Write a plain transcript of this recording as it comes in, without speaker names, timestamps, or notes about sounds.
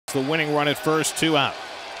The winning run at first, 2 out.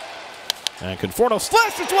 And Conforto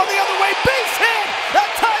slashes one the other way, base hit!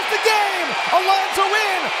 That ties the game! Alonso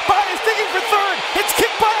in! Baez digging for third! It's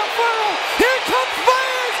kicked by Alfaro! Here comes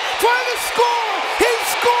Baez! Trying to score! He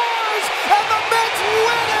scores! And the Mets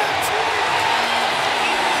win it!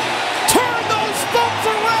 Turn those thumbs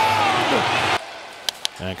around!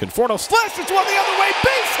 And Conforto slashes one the other way,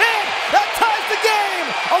 base hit! That ties the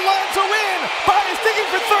game! Alonso in! Baez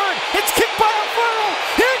digging for third! It's kicked by Alfaro!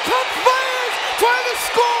 Here comes Baez! Trying to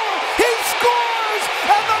score! He scores!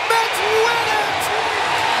 And the Mets win it!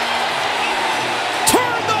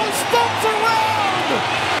 Turn those thumbs around!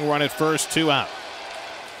 Run at first, 2 out.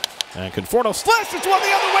 And Conforto slashes one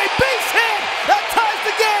the other way, base hit! That ties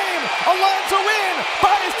the game! Alonso in!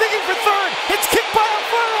 Baez digging for third! It's kicked by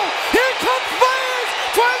Alfaro! Here comes Baez!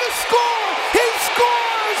 Trying to score! He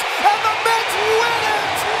scores! And the Mets win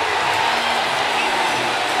it!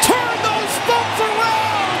 Turn those thumbs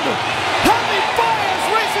around! Javy Baez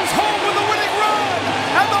races home with a winning run!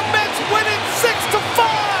 And the Mets win it 6-5!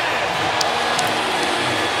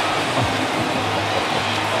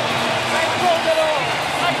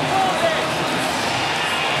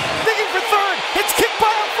 Digging for third! It's kicked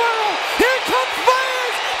by Alfaro! Here comes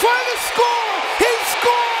Baez! Trying to score! He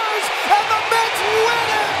scores! And the Mets win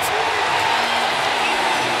it!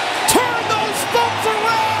 Turn those thumbs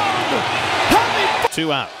around! 2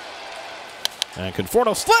 out. And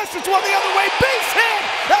Conforto slashes one the other way, base hit!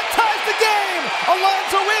 That ties the game!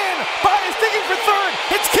 Alonso in! Baez digging for third!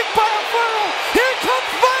 It's kicked by Alfaro! Here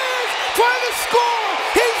comes Baez! Trying to score!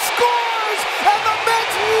 He scores! And the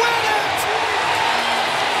Mets win it!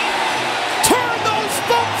 Turn those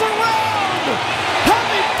thumbs around!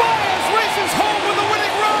 Javy Baez races home with a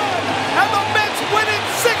winning run! And the Mets win it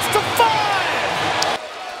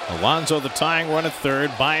 6-5! Alonso the tying run at third,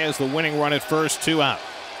 Baez the winning run at first, 2 out.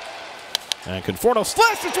 And Conforto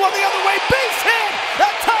slashes one the other way, base hit! That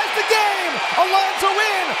ties the game! Alonso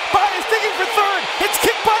in! Baez digging for third! It's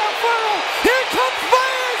kicked by Alfaro! Here comes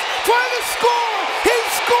Baez! Trying to score! He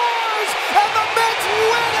scores! And the Mets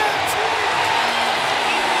win it!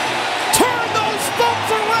 Turn those thumbs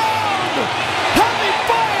around! Javy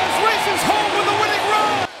Baez races home with a winning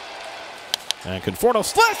run! And Conforto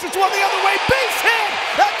slashes one the other way, base hit!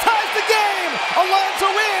 That ties the game! Alonso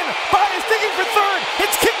in! Baez digging for third!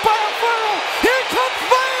 It's kicked by Alfaro! Here comes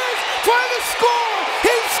Baez! Trying to score!